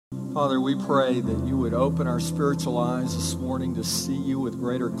Father, we pray that you would open our spiritual eyes this morning to see you with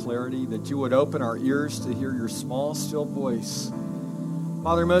greater clarity, that you would open our ears to hear your small, still voice.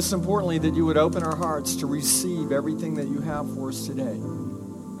 Father, most importantly, that you would open our hearts to receive everything that you have for us today.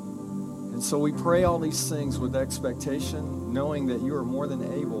 And so we pray all these things with expectation, knowing that you are more than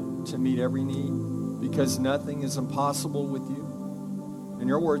able to meet every need, because nothing is impossible with you. And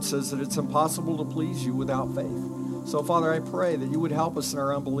your word says that it's impossible to please you without faith. So, Father, I pray that you would help us in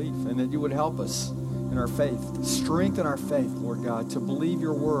our unbelief and that you would help us in our faith. Strengthen our faith, Lord God, to believe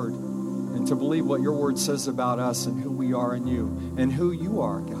your word and to believe what your word says about us and who we are in you and who you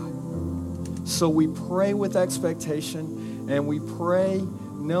are, God. So we pray with expectation, and we pray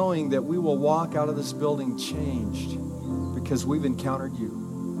knowing that we will walk out of this building changed because we've encountered you.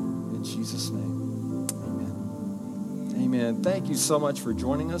 In Jesus' name, amen. Amen. Thank you so much for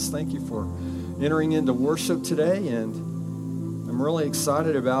joining us. Thank you for entering into worship today, and I'm really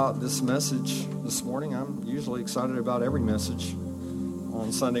excited about this message this morning. I'm usually excited about every message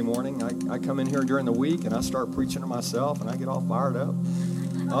on Sunday morning. I come in here during the week and I start preaching to myself and I get all fired up.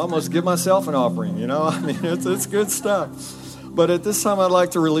 I almost give myself an offering, you know. I mean, it's good stuff. But at this time, I'd like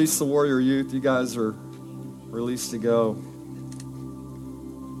to release the Warrior Youth. You guys are released to go.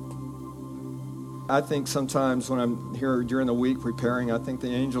 I think sometimes when I'm here during the week preparing, I think the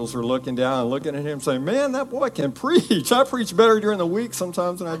angels are looking down and looking at him saying, man, that boy can preach. I preach better during the week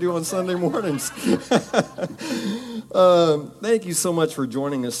sometimes than I do on Sunday mornings. Thank you so much for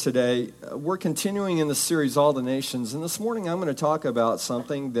joining us today. We're continuing in the series, All the Nations. And this morning I'm going to talk about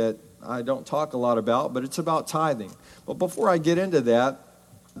something that I don't talk a lot about, but it's about tithing. But before I get into that,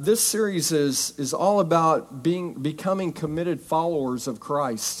 this series is all about becoming committed followers of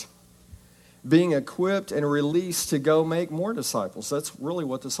Christ, being equipped and released to go make more disciples. That's really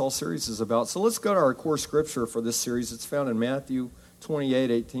what this whole series is about. So let's go to our core scripture for this series. It's found in Matthew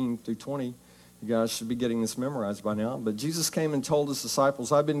 28:18 through 20. You guys should be getting this memorized by now. But Jesus came and told his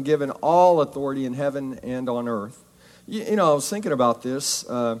disciples, I've been given all authority in heaven and on earth. You know, I was thinking about this.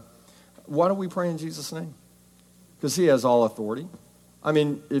 Why do we pray in Jesus' name? Because he has all authority. I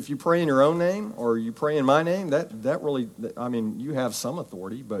mean, if you pray in your own name or you pray in my name, that really, I mean, you have some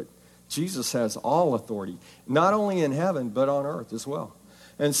authority, but Jesus has all authority, not only in heaven, but on earth as well.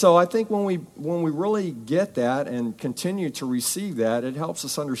 And so I think when we really get that and continue to receive that, it helps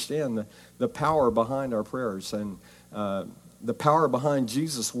us understand the power behind our prayers and the power behind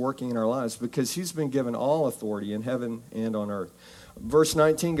Jesus working in our lives, because he's been given all authority in heaven and on earth. Verse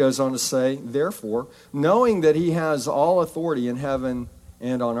 19 goes on to say, therefore, knowing that he has all authority in heaven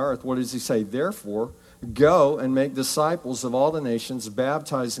and on earth, what does he say? Therefore, go and make disciples of all the nations,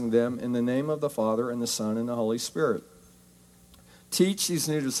 baptizing them in the name of the Father and the Son and the Holy Spirit. Teach these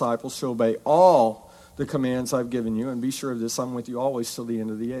new disciples to obey all the commands I've given you, and be sure of this, I'm with you always till the end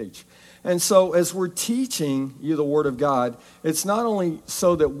of the age. And so as we're teaching you the Word of God, it's not only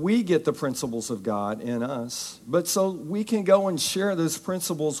so that we get the principles of God in us, but so we can go and share those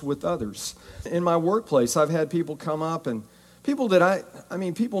principles with others. In my workplace, I've had people come up, and people that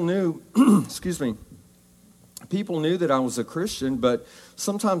people knew, excuse me, people knew that I was a Christian, but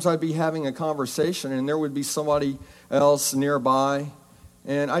sometimes I'd be having a conversation and there would be somebody else nearby,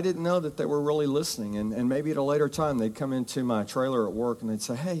 and I didn't know that they were really listening. And maybe at a later time they'd come into my trailer at work and they'd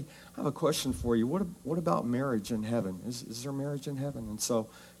say, hey, I have a question for you. What about marriage in heaven? Is there marriage in heaven? And so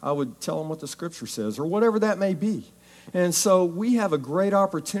I would tell them what the scripture says, or whatever that may be. And so we have a great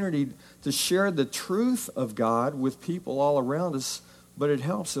opportunity to share the truth of God with people all around us, but it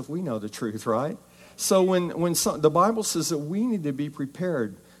helps if we know the truth, right? So when the Bible says that we need to be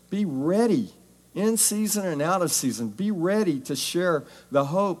prepared, be ready in season and out of season, be ready to share the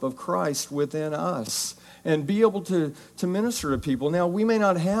hope of Christ within us and be able to minister to people. Now, we may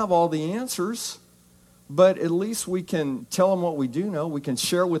not have all the answers, but at least we can tell them what we do know. We can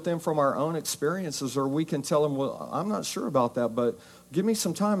share with them from our own experiences, or we can tell them, well, I'm not sure about that, but give me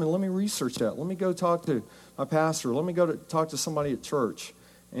some time and let me research that. Let me go talk to my pastor. Let me go talk to somebody at church.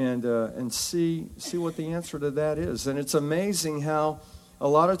 And see what the answer to that is. And it's amazing how a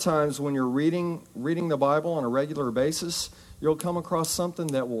lot of times when you're reading the Bible on a regular basis, you'll come across something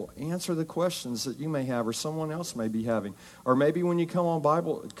that will answer the questions that you may have or someone else may be having. Or maybe when you come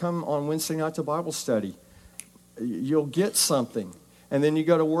on Wednesday night to Bible study, you'll get something. And then you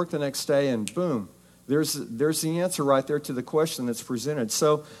go to work the next day and boom, there's the answer right there to the question that's presented.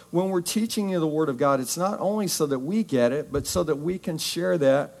 So when we're teaching you the Word of God, it's not only so that we get it, but so that we can share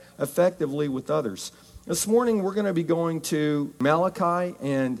that effectively with others. This morning we're going to be going to Malachi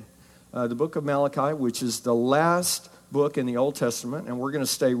and the book of Malachi, which is the last book in the Old Testament, and we're going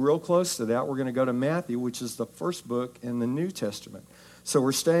to stay real close to that. We're going to go to Matthew, which is the first book in the New Testament. So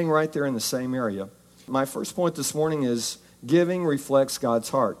we're staying right there in the same area. My first point this morning is giving reflects God's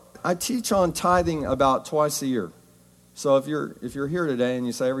heart. I teach on tithing about twice a year. So if you're here today and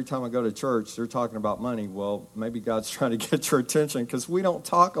you say, every time I go to church, they're talking about money, well, maybe God's trying to get your attention, because we don't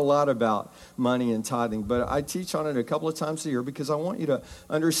talk a lot about money and tithing. But I teach on it a couple of times a year because I want you to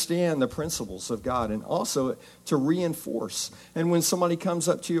understand the principles of God and also to reinforce. And when somebody comes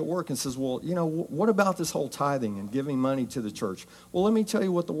up to you at work and says, well, what about this whole tithing and giving money to the church? Well, let me tell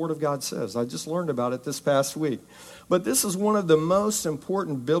you what the Word of God says. I just learned about it this past week. But this is one of the most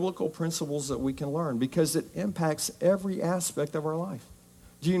important biblical principles that we can learn because it impacts every aspect of our life.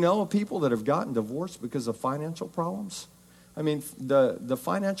 Do you know of people that have gotten divorced because of financial problems? I mean, the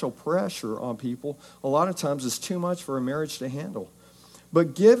financial pressure on people a lot of times is too much for a marriage to handle.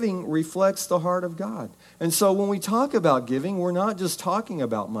 But giving reflects the heart of God. And so when we talk about giving, we're not just talking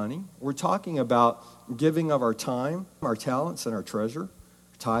about money. We're talking about giving of our time, our talents, and our treasure,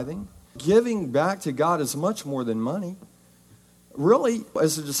 tithing. Giving back to God is much more than money. Really,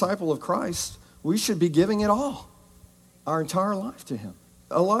 as a disciple of Christ, we should be giving it all, our entire life to Him.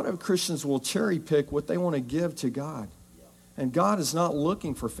 A lot of Christians will cherry pick what they want to give to God. And God is not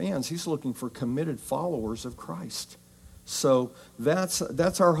looking for fans. He's looking for committed followers of Christ. So that's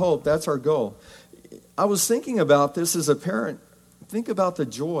our hope. That's our goal. I was thinking about this as a parent. Think about the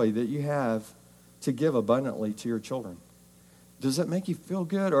joy that you have to give abundantly to your children. Does that make you feel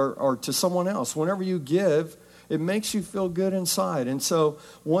good? Or to someone else? Whenever you give, it makes you feel good inside. And so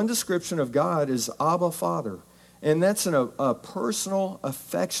one description of God is Abba, Father. And that's a personal,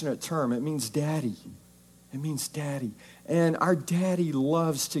 affectionate term. It means daddy. It means daddy. And our daddy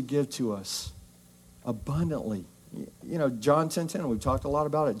loves to give to us abundantly. John 10:10, we've talked a lot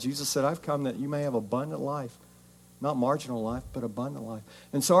about it. Jesus said, I've come that you may have abundant life. Not marginal life, but abundant life.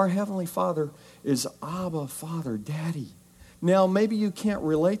 And so our Heavenly Father is Abba, Father, daddy. Now, maybe you can't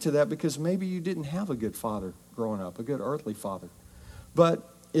relate to that because maybe you didn't have a good father growing up, a good earthly father. But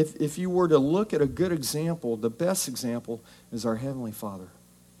if you were to look at a good example, the best example is our Heavenly Father.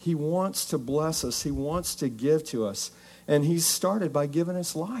 He wants to bless us. He wants to give to us. And He started by giving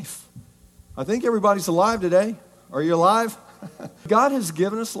us life. I think everybody's alive today. Are you alive? God has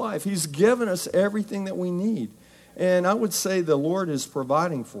given us life. He's given us everything that we need. And I would say the Lord is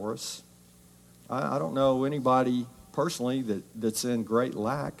providing for us. I don't know anybody personally that's in great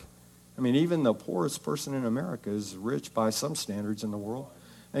lack. I mean, even the poorest person in America is rich by some standards in the world.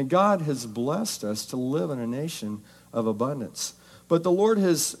 And God has blessed us to live in a nation of abundance. But the Lord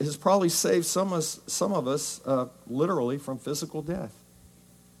has probably saved some of us literally from physical death.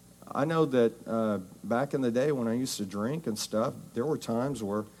 I know that back in the day when I used to drink and stuff, there were times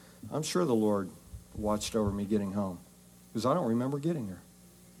where I'm sure the Lord watched over me getting home because I don't remember getting there.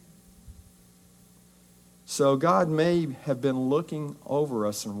 So God may have been looking over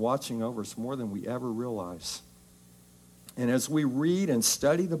us and watching over us more than we ever realize. And as we read and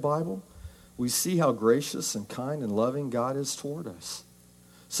study the Bible, we see how gracious and kind and loving God is toward us.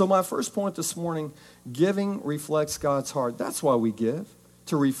 So my first point this morning, giving reflects God's heart. That's why we give,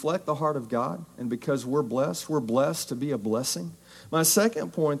 to reflect the heart of God. And because we're blessed to be a blessing. My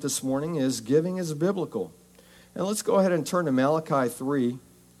second point this morning is giving is biblical. And let's go ahead and turn to Malachi 3,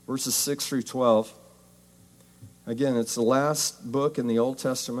 verses 6 through 12. Again, it's the last book in the Old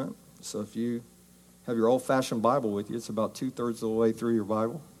Testament. So if you have your old-fashioned Bible with you, it's about 2/3 of the way through your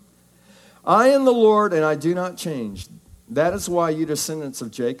Bible. I am the Lord, and I do not change. That is why you descendants of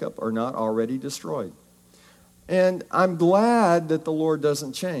Jacob are not already destroyed. And I'm glad that the Lord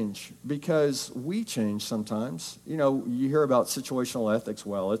doesn't change because we change sometimes. You hear about situational ethics.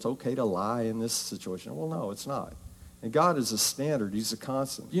 Well, it's okay to lie in this situation. Well, no, it's not. And God is a standard. He's a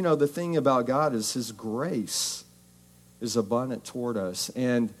constant. The thing about God is His grace is abundant toward us.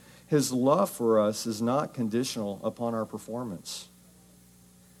 And His love for us is not conditional upon our performance.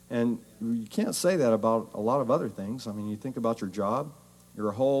 And you can't say that about a lot of other things. I mean, you think about your job,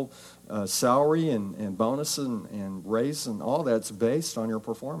 your whole salary and bonus and raise and all that's based on your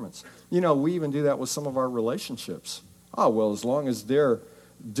performance. We even do that with some of our relationships. Oh, well, as long as they're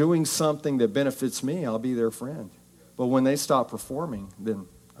doing something that benefits me, I'll be their friend. But when they stop performing, then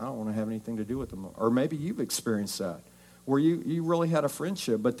I don't want to have anything to do with them. Or maybe you've experienced that, where you really had a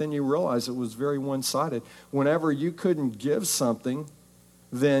friendship, but then you realize it was very one-sided. Whenever you couldn't give something,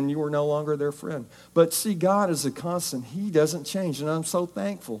 then you were no longer their friend. But see, God is a constant. He doesn't change, and I'm so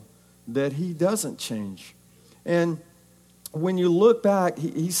thankful that He doesn't change. And when you look back,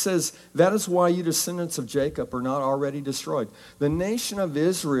 he says, that is why you descendants of Jacob are not already destroyed. The nation of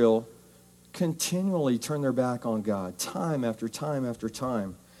Israel continually turned their back on God, time after time after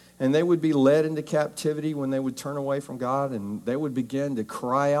time. And they would be led into captivity when they would turn away from God, and they would begin to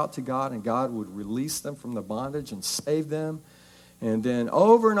cry out to God, and God would release them from the bondage and save them. And then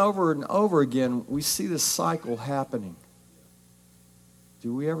over and over and over again, we see this cycle happening.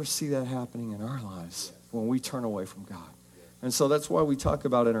 Do we ever see that happening in our lives when we turn away from God? And so that's why we talk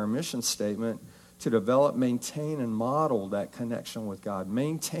about in our mission statement to develop, maintain, and model that connection with God,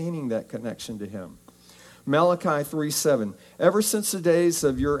 maintaining that connection to Him. Malachi 3:7, ever since the days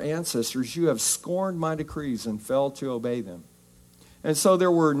of your ancestors, you have scorned my decrees and failed to obey them. And so there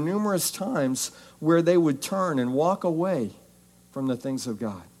were numerous times where they would turn and walk away from the things of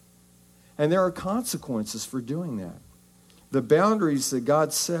God. And there are consequences for doing that. The boundaries that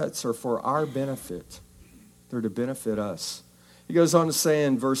God sets are for our benefit. They're to benefit us. He goes on to say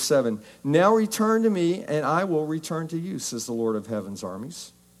in verse 7, now return to me, and I will return to you, says the Lord of heaven's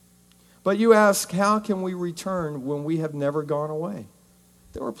armies. But you ask, how can we return when we have never gone away?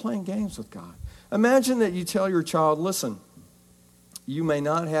 They were playing games with God. Imagine that you tell your child, listen, you may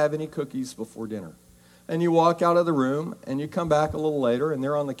not have any cookies before dinner. And you walk out of the room, and you come back a little later, and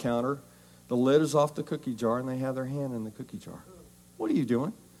they're on the counter. The lid is off the cookie jar, and they have their hand in the cookie jar. What are you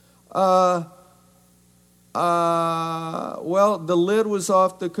doing? Well, the lid was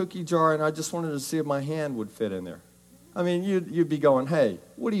off the cookie jar, and I just wanted to see if my hand would fit in there. I mean, you'd be going, hey,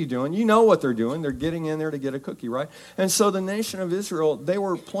 what are you doing? You know what they're doing. They're getting in there to get a cookie, right? And so the nation of Israel, they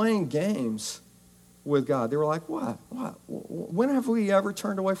were playing games with God. They were like, what? When have we ever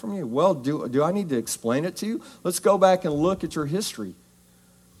turned away from you? Well, do I need to explain it to you? Let's go back and look at your history.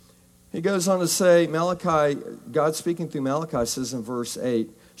 He goes on to say, Malachi, God speaking through Malachi says in verse 8,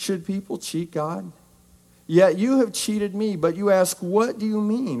 should people cheat God? Yet you have cheated me, but you ask, what do you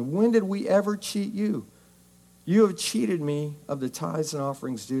mean? When did we ever cheat you? You have cheated me of the tithes and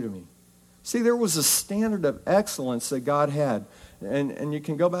offerings due to me. See, there was a standard of excellence that God had. And you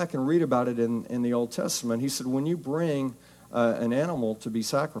can go back and read about it in the Old Testament. He said, when you bring an animal to be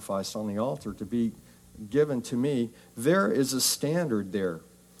sacrificed on the altar, to be given to me, there is a standard there.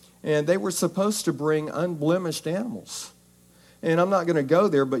 And they were supposed to bring unblemished animals. And I'm not going to go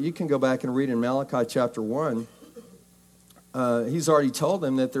there, but you can go back and read in Malachi chapter 1. He's already told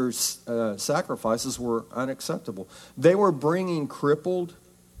them that their sacrifices were unacceptable. They were bringing crippled,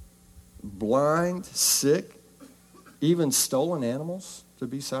 blind, sick, even stolen animals to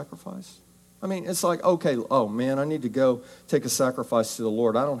be sacrificed. I mean, it's like, okay, oh man, I need to go take a sacrifice to the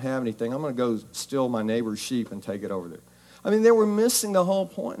Lord. I don't have anything. I'm going to go steal my neighbor's sheep and take it over there. I mean, they were missing the whole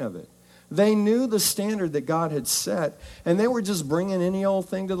point of it. They knew the standard that God had set, and they were just bringing any old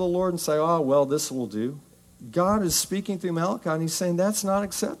thing to the Lord and say, oh, well, this will do. God is speaking through Malachi, and he's saying that's not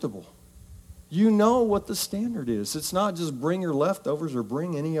acceptable. You know what the standard is. It's not just bring your leftovers or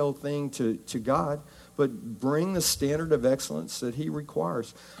bring any old thing to God, but bring the standard of excellence that he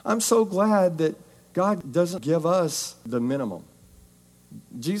requires. I'm so glad that God doesn't give us the minimum.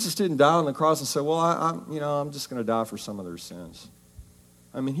 Jesus didn't die on the cross and say, well, I'm just going to die for some of their sins.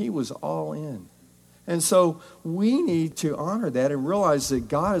 I mean, he was all in. And so we need to honor that and realize that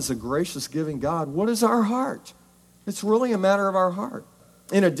God is a gracious, giving God. What is our heart? It's really a matter of our heart.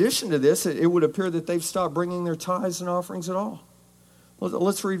 In addition to this, it would appear that they've stopped bringing their tithes and offerings at all.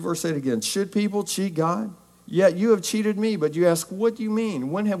 Let's read verse 8 again. Should people cheat God? Yet you have cheated me. But you ask, what do you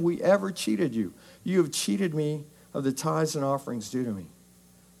mean? When have we ever cheated you? You have cheated me of the tithes and offerings due to me.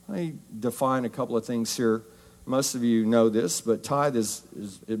 Let me define a couple of things here. Most of you know this, but tithe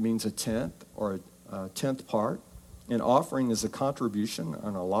it means a tenth or a tenth part. An offering is a contribution,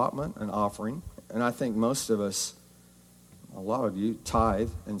 an allotment, an offering. And I think most of us, a lot of you,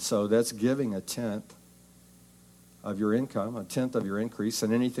 tithe. And so that's giving a tenth of your income, a tenth of your increase,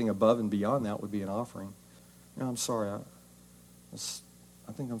 and anything above and beyond that would be an offering. I'm sorry.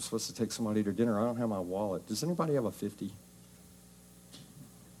 I think I'm supposed to take somebody to dinner. I don't have my wallet. Does anybody have a 50?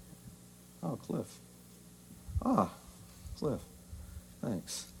 Oh, Cliff. Cliff.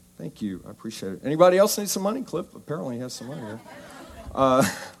 Thanks. Thank you. I appreciate it. Anybody else need some money? Cliff apparently has some money there.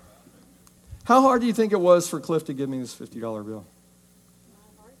 How hard do you think it was for Cliff to give me this $50 bill?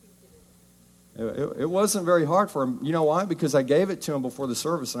 It wasn't very hard for him. You know why? Because I gave it to him before the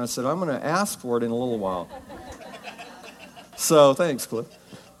service, and I said, I'm going to ask for it in a little while. So thanks, Cliff.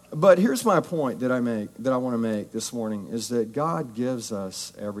 But here's my point that I want to make this morning, is that God gives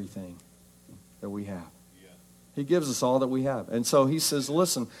us everything that we have. He gives us all that we have. And so he says,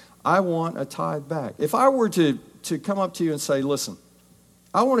 listen, I want a tithe back. If I were to come up to you and say, listen,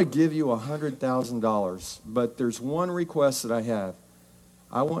 I want to give you $100,000, but there's one request that I have.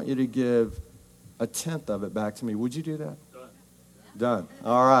 I want you to give a tenth of it back to me. Would you do that? Done.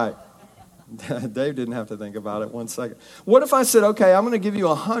 All right. Dave didn't have to think about it 1 second. What if I said, okay, I'm going to give you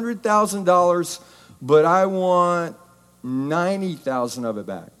 $100,000, but I want 90,000 of it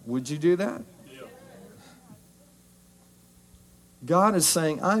back? Would you do that? Yeah. God is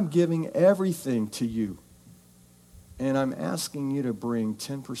saying, I'm giving everything to you, and I'm asking you to bring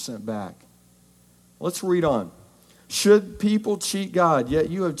 10% back. Let's read on. Should people cheat God? Yet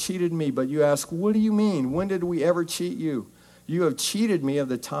you have cheated me. But you ask, what do you mean? When did we ever cheat you? You have cheated me of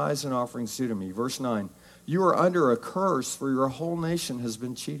the tithes and offerings due to me. Verse 9. You are under a curse, for your whole nation has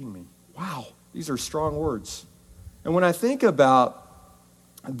been cheating me. Wow, these are strong words. And when I think about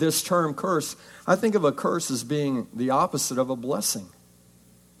this term curse, I think of a curse as being the opposite of a blessing.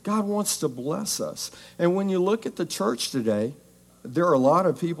 God wants to bless us. And when you look at the church today, there are a lot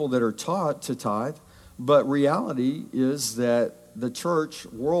of people that are taught to tithe. But reality is that the church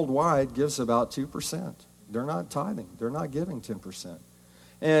worldwide gives about 2%. They're not tithing. They're not giving 10%.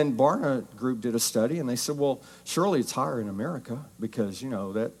 And Barna Group did a study, and they said, well, surely it's higher in America because,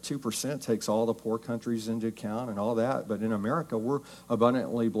 that 2% takes all the poor countries into account and all that. But in America, we're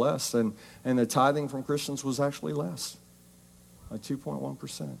abundantly blessed. And the tithing from Christians was actually less, like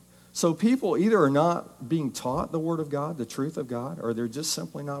 2.1%. So people either are not being taught the Word of God, the truth of God, or they're just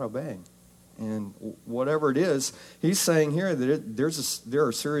simply not obeying. And whatever it is, he's saying here that there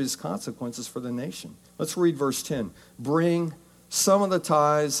are serious consequences for the nation. Let's read verse 10. Bring some of the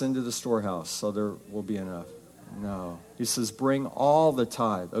tithes into the storehouse, so there will be enough. No. He says, bring all the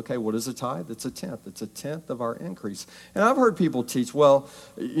tithe. Okay, what is a tithe? It's a tenth. It's a tenth of our increase. And I've heard people teach, well,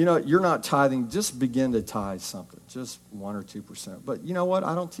 you're not tithing. Just begin to tithe something, just 1 or 2%. But you know what?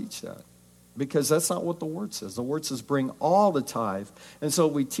 I don't teach that. Because that's not what the Word says. The Word says bring all the tithe. And so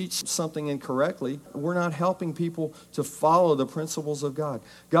we teach something incorrectly. We're not helping people to follow the principles of God.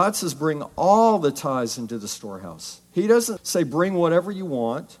 God says bring all the tithes into the storehouse. He doesn't say bring whatever you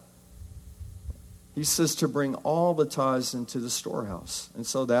want. He says to bring all the tithes into the storehouse. And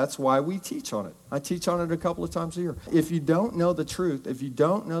so that's why we teach on it. I teach on it a couple of times a year. If you don't know the truth, if you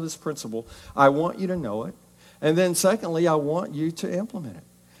don't know this principle, I want you to know it. And then secondly, I want you to implement it.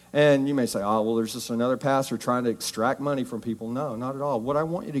 And you may say, oh, well, there's just another pastor trying to extract money from people. No, not at all. What I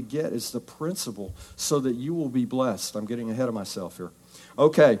want you to get is the principle so that you will be blessed. I'm getting ahead of myself here.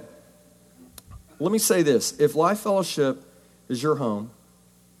 Okay. Let me say this. If Life Fellowship is your home,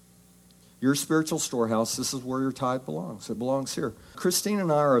 your spiritual storehouse, this is where your tithe belongs. It belongs here. Christine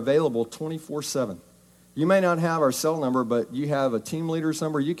and I are available 24/7. You may not have our cell number, but you have a team leader's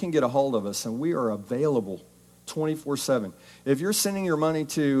number. You can get a hold of us, and we are available 24/7. If you're sending your money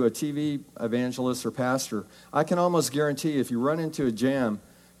to a TV evangelist or pastor, I can almost guarantee if you run into a jam,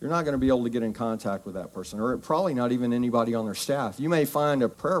 you're not going to be able to get in contact with that person, or probably not even anybody on their staff. You may find a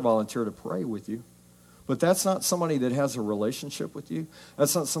prayer volunteer to pray with you, but that's not somebody that has a relationship with you.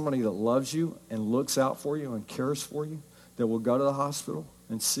 That's not somebody that loves you and looks out for you and cares for you, that will go to the hospital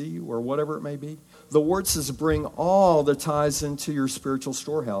and see you or whatever it may be. The Word says bring all the tithes into your spiritual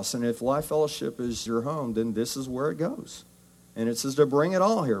storehouse. And if Life Fellowship is your home, then this is where it goes. And it says to bring it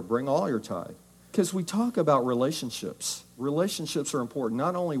all here. Bring all your tithe. Because we talk about relationships. Relationships are important,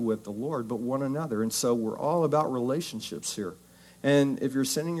 not only with the Lord, but one another. And so we're all about relationships here. And if you're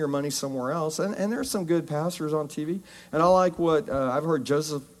sending your money somewhere else, and there's some good pastors on TV, and I like what I've heard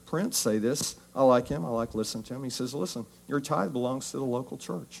Joseph Prince say this. I like him. I like listening to him. He says, listen, your tithe belongs to the local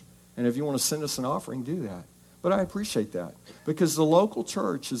church. And if you want to send us an offering, do that. But I appreciate that because the local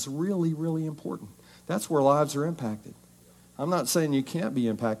church is really, really important. That's where lives are impacted. I'm not saying you can't be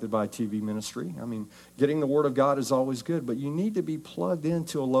impacted by TV ministry. I mean, getting the Word of God is always good, but you need to be plugged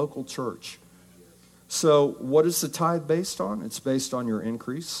into a local church. So what is the tithe based on? It's based on your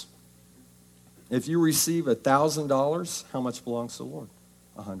increase. If you receive $1,000, how much belongs to the Lord?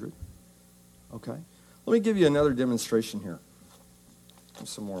 100. Okay. Let me give you another demonstration here.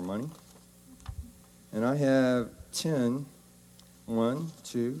 Some more money. And I have 10. 1,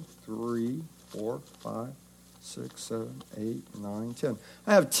 2, 3, 4, 5, 6, 7, 8, 9, 10.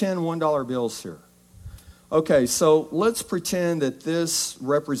 I have 10 $1 bills here. Okay, so let's pretend that this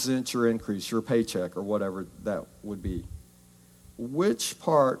represents your increase, your paycheck, or whatever that would be. Which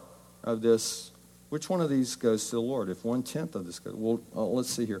part of this, which one of these goes to the Lord? If 1/10 of this goes, well, let's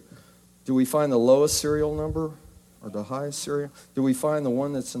see here. Do we find the lowest serial number or the highest serial? Do we find the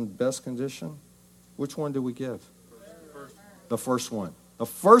one that's in best condition? Which one do we give? The first one. The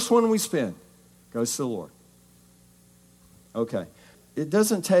first one we spend goes to the Lord. Okay. It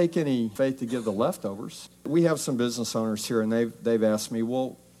doesn't take any faith to give the leftovers. We have some business owners here, and they've asked me,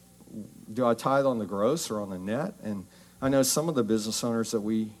 well, do I tithe on the gross or on the net? And I know some of the business owners that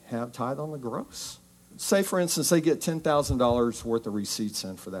we have tithe on the gross. Say, for instance, they get $10,000 worth of receipts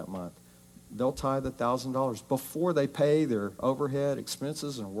in for that month. they'll tithe $1,000 before they pay their overhead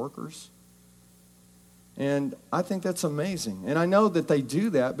expenses and workers. And I think that's amazing. And I know that they do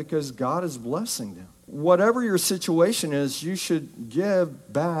that because God is blessing them. Whatever your situation is, you should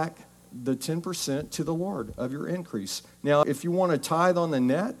give back the 10% to the Lord of your increase. Now, if you want to tithe on the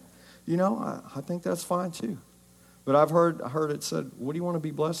net, I think that's fine too. But I heard it said, what do you want to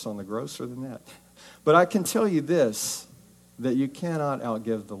be blessed on, the gross or the net? But I can tell you this, that you cannot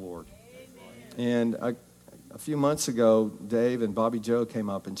outgive the Lord. Amen. And a few months ago, Dave and Bobby Joe came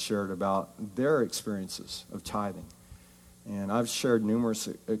up and shared about their experiences of tithing. And I've shared numerous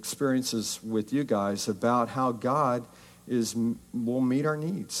experiences with you guys about how God will meet our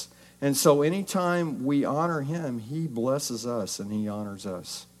needs. And so anytime we honor him, he blesses us and he honors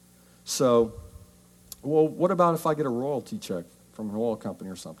us. So, well, what about if I get a royalty check from an oil company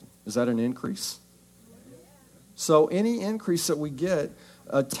or something? Is that an increase? So any increase that we get,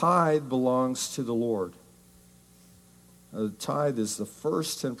 a tithe belongs to the Lord. A tithe is the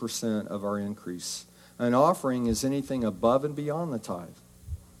first 10% of our increase. An offering is anything above and beyond the tithe.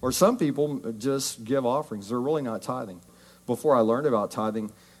 Or some people just give offerings. They're really not tithing. Before I learned about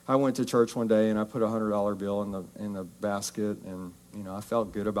tithing, I went to church one day and I put a $100 bill in the basket, and I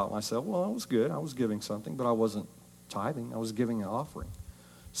felt good about myself. Well, that was good. I was giving something, but I wasn't tithing. I was giving an offering.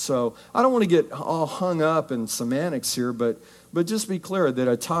 So I don't want to get all hung up in semantics here, but just be clear that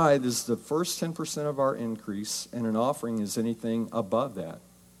a tithe is the first 10% of our increase, and an offering is anything above that,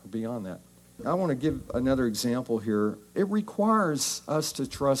 or beyond that. I want to give another example here. It requires us to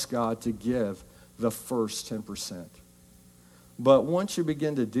trust God to give the first 10%. But once you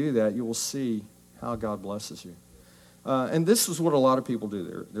begin to do that, you will see how God blesses you. And this is what a lot of people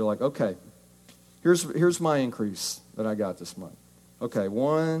do. They're like, okay, here's my increase that I got this month. Okay,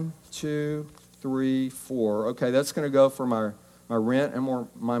 1, 2, 3, 4. Okay, that's going to go for my rent and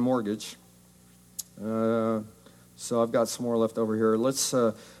my mortgage. So I've got some more left over here. Let's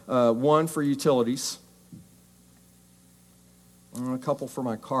 1 for utilities. A couple for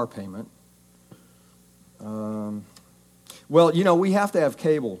my car payment. Well, we have to have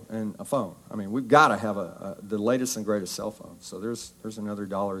cable and a phone. I mean, we've got to have the latest and greatest cell phone. So there's another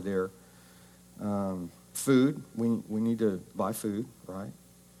 $1 there. Food, we need to buy food, right?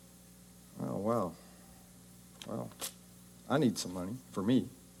 Oh, wow. Well, I need some money for me.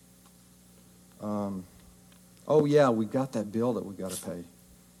 Oh, yeah, we got that bill that we got to pay.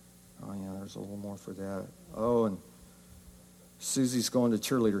 Oh, yeah, there's a little more for that. Oh, and Susie's going to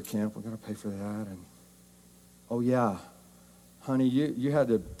cheerleader camp. We're going to pay for that. And oh, yeah, honey, you had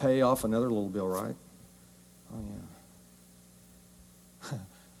to pay off another little bill, right? Oh, yeah.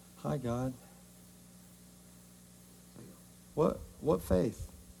 Hi, God. What faith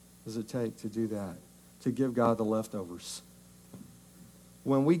does it take to do that, to give God the leftovers?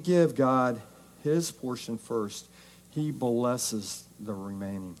 When we give God his portion first, he blesses the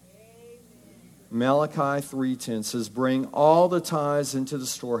remaining. Malachi 3:10 says, bring all the tithes into the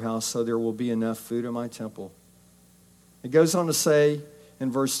storehouse so there will be enough food in my temple. It goes on to say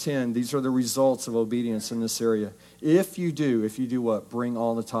in verse 10, these are the results of obedience in this area. If you do what? Bring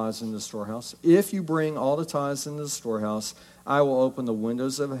all the tithes into the storehouse. If you bring all the tithes into the storehouse, I will open the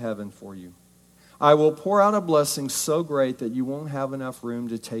windows of heaven for you. I will pour out a blessing so great that you won't have enough room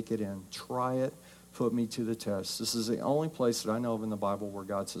to take it in. Try it. Put me to the test. This is the only place that I know of in the Bible where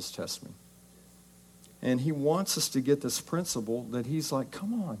God says, test me. And he wants us to get this principle that he's like,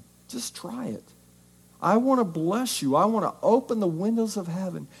 come on, just try it. I want to bless you. I want to open the windows of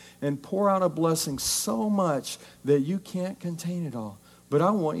heaven and pour out a blessing so much that you can't contain it all. But I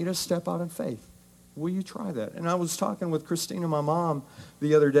want you to step out in faith. Will you try that? And I was talking with Christina, my mom,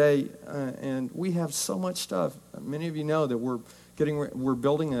 the other day, and we have so much stuff. Many of you know that we're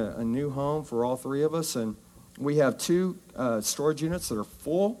building a new home for all three of us, and we have 2 storage units that are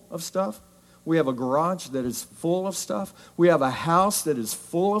full of stuff. We have a garage that is full of stuff. We have a house that is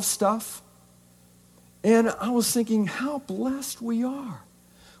full of stuff. And I was thinking how blessed we are.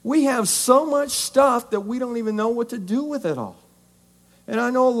 We have so much stuff that we don't even know what to do with it all. And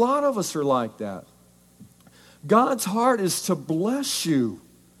I know a lot of us are like that. God's heart is to bless you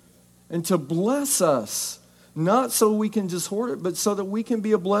and to bless us. Not so we can just hoard it, but so that we can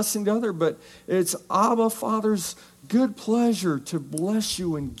be a blessing to others. But it's Abba Father's good pleasure to bless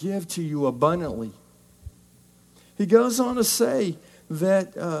you and give to you abundantly. He goes on to say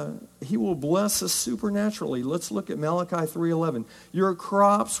that he will bless us supernaturally. Let's look at Malachi 3:11. Your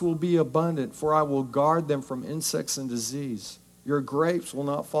crops will be abundant, for I will guard them from insects and disease. Your grapes will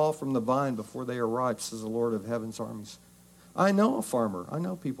not fall from the vine before they are ripe, says the Lord of heaven's armies. I know a farmer. I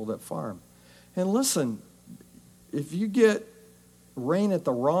know people that farm. And listen, if you get rain at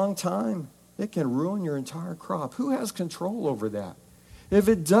the wrong time, it can ruin your entire crop. Who has control over that? If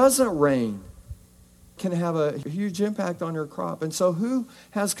it doesn't rain, it can have a huge impact on your crop. And so who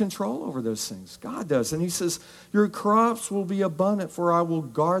has control over those things? God does. And he says, your crops will be abundant, for I will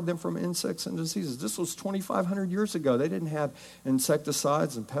guard them from insects and diseases. This was 2,500 years ago. They didn't have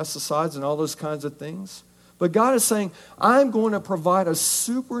insecticides and pesticides and all those kinds of things. But God is saying, I'm going to provide a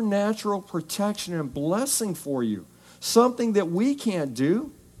supernatural protection and blessing for you. Something that we can't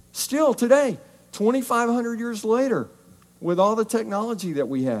do still today, 2,500 years later, with all the technology that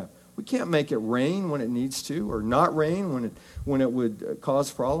we have. We can't make it rain when it needs to, or not rain when it would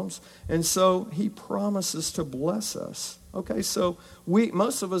cause problems. And so he promises to bless us. Okay, so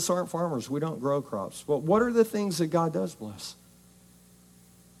most of us aren't farmers. We don't grow crops. But what are the things that God does bless?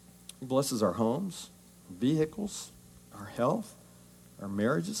 He blesses our homes, vehicles, our health, our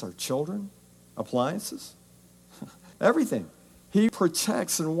marriages, our children, appliances, everything. He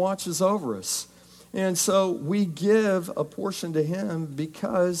protects and watches over us. And so we give a portion to him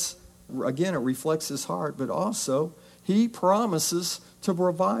because, again, it reflects his heart, but also he promises to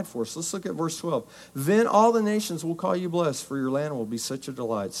provide for us. Let's look at verse 12. Then all the nations will call you blessed, for your land will be such a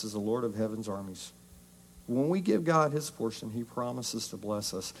delight, says the Lord of heaven's armies. When we give God his portion, he promises to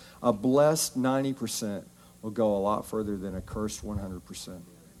bless us. A blessed 90% will go a lot further than a cursed 100%.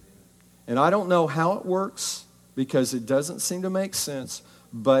 And I don't know how it works because it doesn't seem to make sense,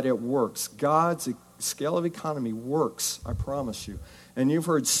 but it works. God's scale of economy works, I promise you. And you've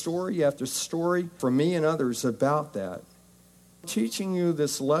heard story after story from me and others about that. I'm teaching you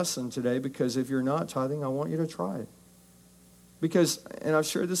this lesson today because if you're not tithing, I want you to try it. Because, and I've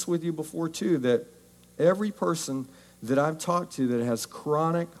shared this with you before too, that every person that I've talked to that has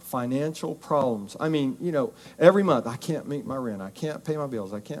chronic financial problems, I mean, every month, I can't meet my rent, I can't pay my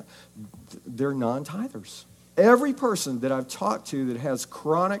bills, they're non-tithers. Every person that I've talked to that has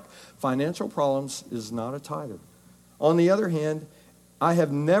chronic financial problems is not a tither. On the other hand, I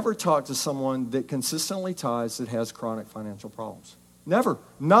have never talked to someone that consistently tithes that has chronic financial problems. Never.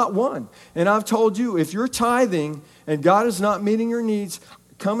 Not one. And I've told you, if you're tithing and God is not meeting your needs,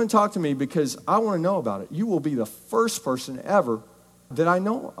 come and talk to me because I want to know about it. You will be the first person ever that I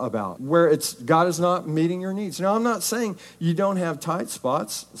know about where God is not meeting your needs. Now, I'm not saying you don't have tight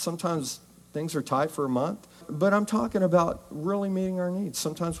spots. Sometimes things are tight for a month. But I'm talking about really meeting our needs.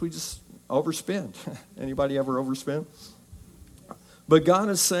 Sometimes we just overspend. Anybody ever overspend? But God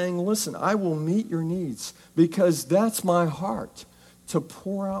is saying, listen, I will meet your needs because that's my heart, to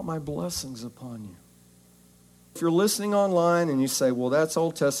pour out my blessings upon you. If you're listening online and you say, well, that's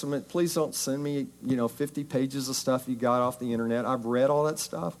Old Testament, please don't send me, 50 pages of stuff you got off the internet. I've read all that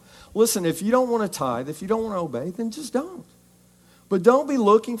stuff. Listen, if you don't want to tithe, if you don't want to obey, then just don't. But don't be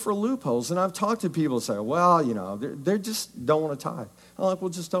looking for loopholes. And I've talked to people who say, well, they just don't want to tithe. I'm like, well,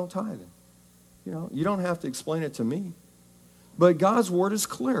 just don't tithe. You don't have to explain it to me. But God's word is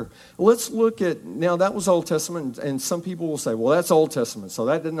clear. Let's look at, now that was Old Testament, and some people will say, well, that's Old Testament, so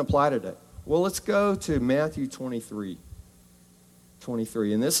that didn't apply today. Well, let's go to Matthew 23.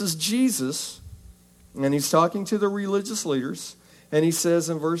 And this is Jesus, and he's talking to the religious leaders, and he says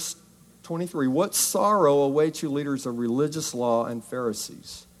in verse 23, what sorrow awaits you, leaders of religious law and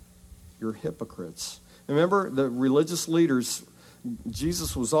Pharisees? You're hypocrites. Remember, the religious leaders,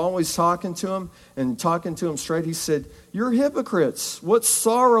 Jesus was always talking to them and talking to them straight. He said, you're hypocrites. What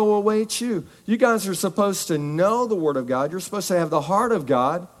sorrow awaits you? You guys are supposed to know the Word of God. You're supposed to have the heart of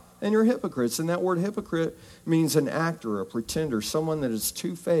God, and you're hypocrites. And that word hypocrite means an actor, a pretender, someone that is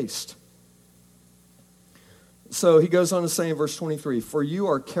two-faced. So he goes on to say in verse 23, for you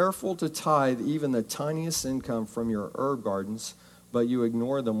are careful to tithe even the tiniest income from your herb gardens, but you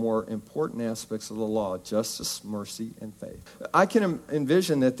ignore the more important aspects of the law, justice, mercy, and faith. I can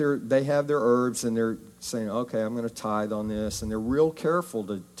envision that they have their herbs and they're saying, okay, I'm going to tithe on this, and they're real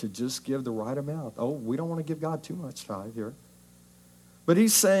careful to just give the right amount. Oh, we don't want to give God too much tithe here. But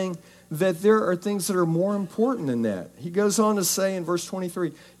he's saying that there are things that are more important than that. He goes on to say in verse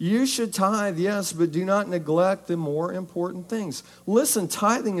 23, you should tithe, yes, but do not neglect the more important things. Listen,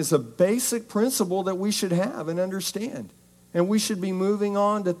 tithing is a basic principle that we should have and understand. And we should be moving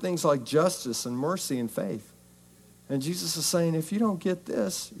on to things like justice and mercy and faith. And Jesus is saying, if you don't get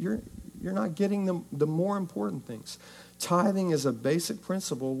this, you're not getting the more important things. Tithing is a basic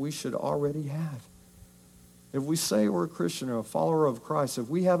principle we should already have. If we say we're a Christian or a follower of Christ, if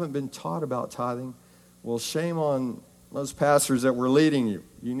we haven't been taught about tithing, well, shame on those pastors that were leading you.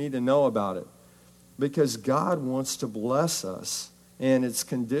 You need to know about it. Because God wants to bless us, and it's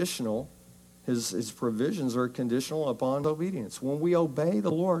conditional. His provisions are conditional upon obedience. When we obey the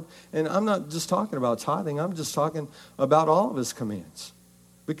Lord, and I'm not just talking about tithing, I'm just talking about all of his commands.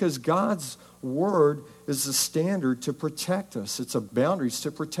 Because God's word is the standard to protect us. It's a boundaries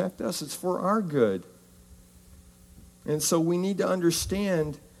to protect us. It's for our good. And so we need to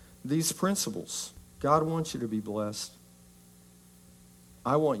understand these principles. God wants you to be blessed.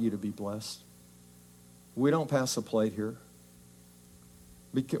 I want you to be blessed. We don't pass a plate here.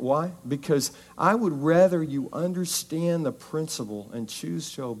 Why? Because I would rather you understand the principle and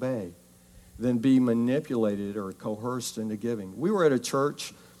choose to obey than be manipulated or coerced into giving. We were at a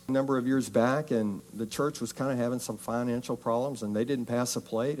church a number of years back, and the church was kind of having some financial problems, and they didn't pass a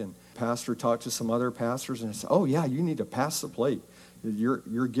plate. And the pastor talked to some other pastors and said, oh, yeah, you need to pass the plate.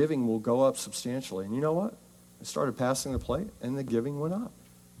 Your giving will go up substantially. And you know what? I started passing the plate, and the giving went up.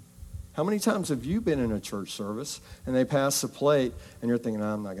 How many times have you been in a church service and they pass the plate and you're thinking,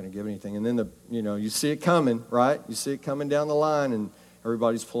 I'm not going to give anything. And then you see it coming, right? You see it coming down the line and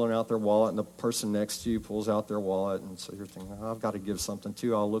everybody's pulling out their wallet and the person next to you pulls out their wallet. And so you're thinking, I've got to give something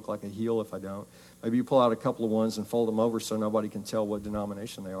too. I'll look like a heel if I don't. Maybe you pull out a couple of ones and fold them over so nobody can tell what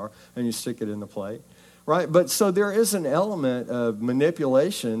denomination they are and you stick it in the plate. Right? But so there is an element of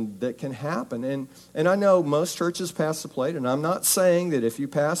manipulation that can happen. And I know most churches pass the plate, and I'm not saying that if you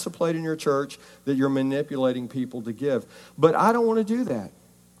pass the plate in your church that you're manipulating people to give. But I don't want to do that.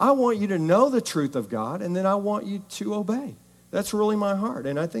 I want you to know the truth of God, and then I want you to obey. That's really my heart,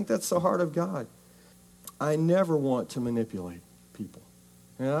 and I think that's the heart of God. I never want to manipulate people,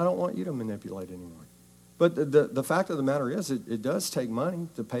 and I don't want you to manipulate anyone. But the fact of the matter is, it does take money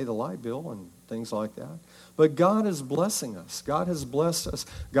to pay the light bill and things like that. But God is blessing us. God has blessed us.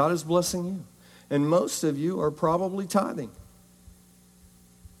 God is blessing you. And most of you are probably tithing.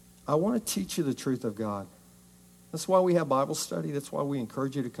 I want to teach you the truth of God. That's why we have Bible study. That's why we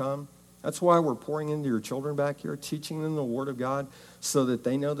encourage you to come. That's why we're pouring into your children back here, teaching them the Word of God so that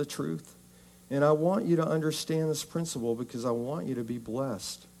they know the truth. And I want you to understand this principle because I want you to be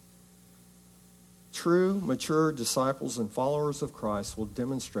blessed. True, mature disciples and followers of Christ will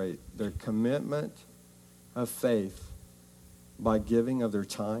demonstrate their commitment of faith by giving of their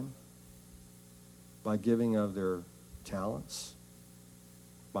time, by giving of their talents,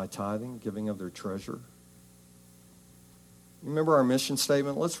 by tithing, giving of their treasure. Remember our mission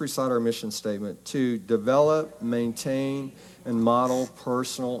statement? Let's recite our mission statement. To develop, maintain, and model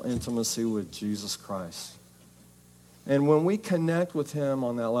personal intimacy with Jesus Christ. And when we connect with him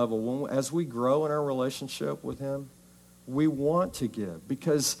on that level, as we grow in our relationship with him, we want to give.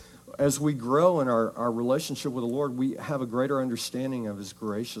 Because as we grow in our relationship with the Lord, we have a greater understanding of his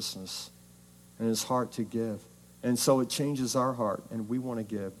graciousness and his heart to give. And so it changes our heart, and we want to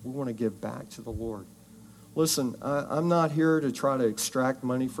give. We want to give back to the Lord. Listen, I'm not here to try to extract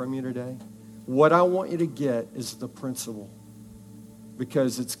money from you today. What I want you to get is the principle.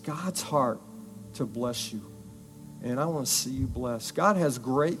 Because it's God's heart to bless you. And I want to see you blessed. God has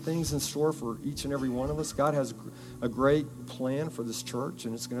great things in store for each and every one of us. God has a great plan for this church,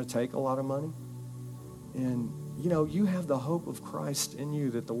 and it's going to take a lot of money. And, you have the hope of Christ in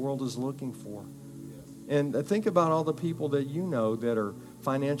you that the world is looking for. And think about all the people that you know that are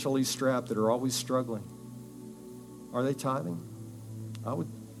financially strapped, that are always struggling. Are they tithing?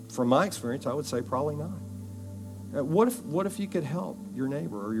 From my experience, I would say probably not. What if you could help your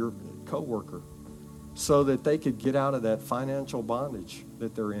neighbor or your coworker so that they could get out of that financial bondage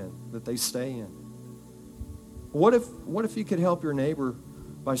that they're in, that they stay in? What if you could help your neighbor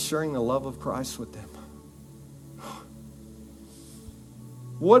by sharing the love of Christ with them?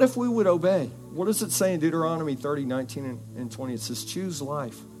 What if we would obey? What does it say in Deuteronomy 30, 19 and 20? It says, choose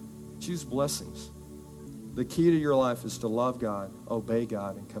life. Choose blessings. The key to your life is to love God, obey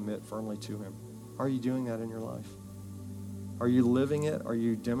God, and commit firmly to him. Are you doing that in your life? Are you living it? Are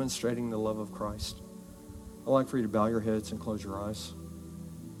you demonstrating the love of Christ? I'd like for you to bow your heads and close your eyes.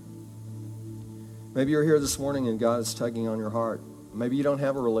 Maybe you're here this morning and God is tugging on your heart. Maybe you don't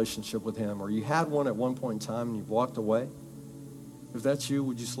have a relationship with him, or you had one at one point in time and you've walked away. If that's you,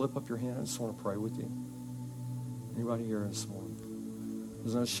 would you slip up your hand? I just want to pray with you. Anybody here this morning?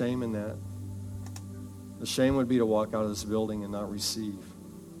 There's no shame in that. The shame would be to walk out of this building and not receive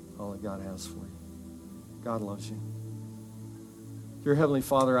all that God has for you. God loves you. Dear Heavenly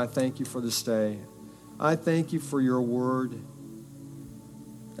Father, I thank you for this day. I thank you for your word.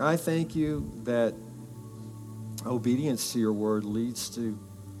 I thank you that obedience to your word leads to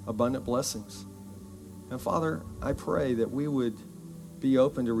abundant blessings. And Father, I pray that we would be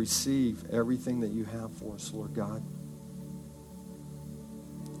open to receive everything that you have for us, Lord God.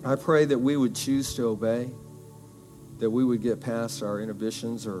 I pray that we would choose to obey, that we would get past our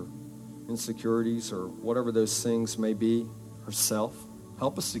inhibitions or insecurities or whatever those things may be, ourself.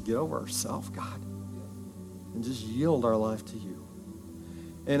 Help us to get over ourself, God, and just yield our life to you.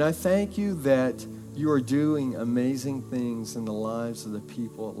 And I thank you that you are doing amazing things in the lives of the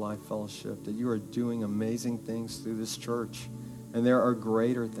people at Life Fellowship, that you are doing amazing things through this church. And there are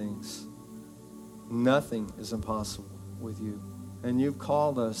greater things. Nothing is impossible with you. And you've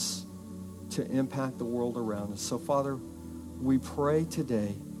called us to impact the world around us. So, Father, we pray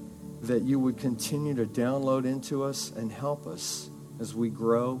today that you would continue to download into us and help us as we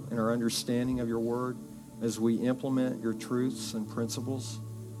grow in our understanding of your word, as we implement your truths and principles,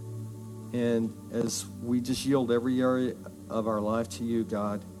 and as we just yield every area of our life to you,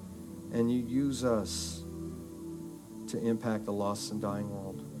 God, and you use us to impact the lost and dying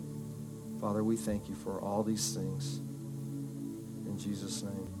world. Father, we thank you for all these things. In Jesus'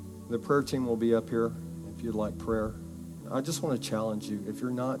 name. The prayer team will be up here if you'd like prayer. I just want to challenge you. If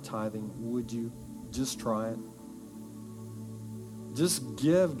you're not tithing, would you just try it? Just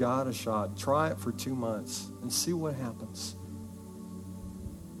give God a shot. Try it for 2 months and see what happens.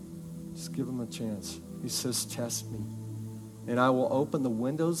 Just give him a chance. He says, test me, and I will open the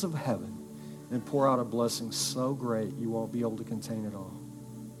windows of heaven and pour out a blessing so great you won't be able to contain it all.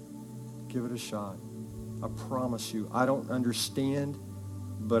 Give it a shot. I promise you. I don't understand,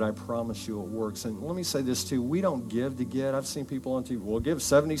 but I promise you it works. And let me say this too. We don't give to get. I've seen people on TV, well, give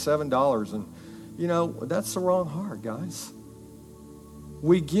 $77. And, that's the wrong heart, guys.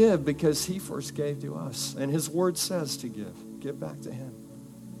 We give because he first gave to us. And his word says to give. Give back to him.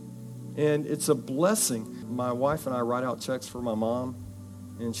 And it's a blessing. My wife and I write out checks for my mom.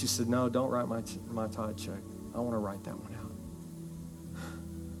 And she said, no, don't write my tithe check. I want to write that one out.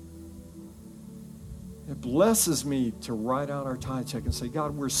 It blesses me to write out our tithe check and say,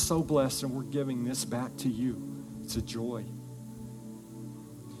 God, we're so blessed and we're giving this back to you. It's a joy.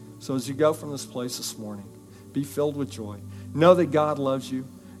 So as you go from this place this morning, be filled with joy. Know that God loves you.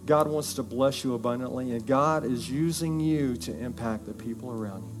 God wants to bless you abundantly, and God is using you to impact the people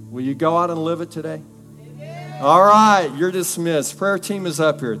around you. Will you go out and live it today? Amen. All right, you're dismissed. Prayer team is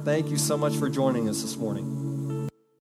up here. Thank you so much for joining us this morning.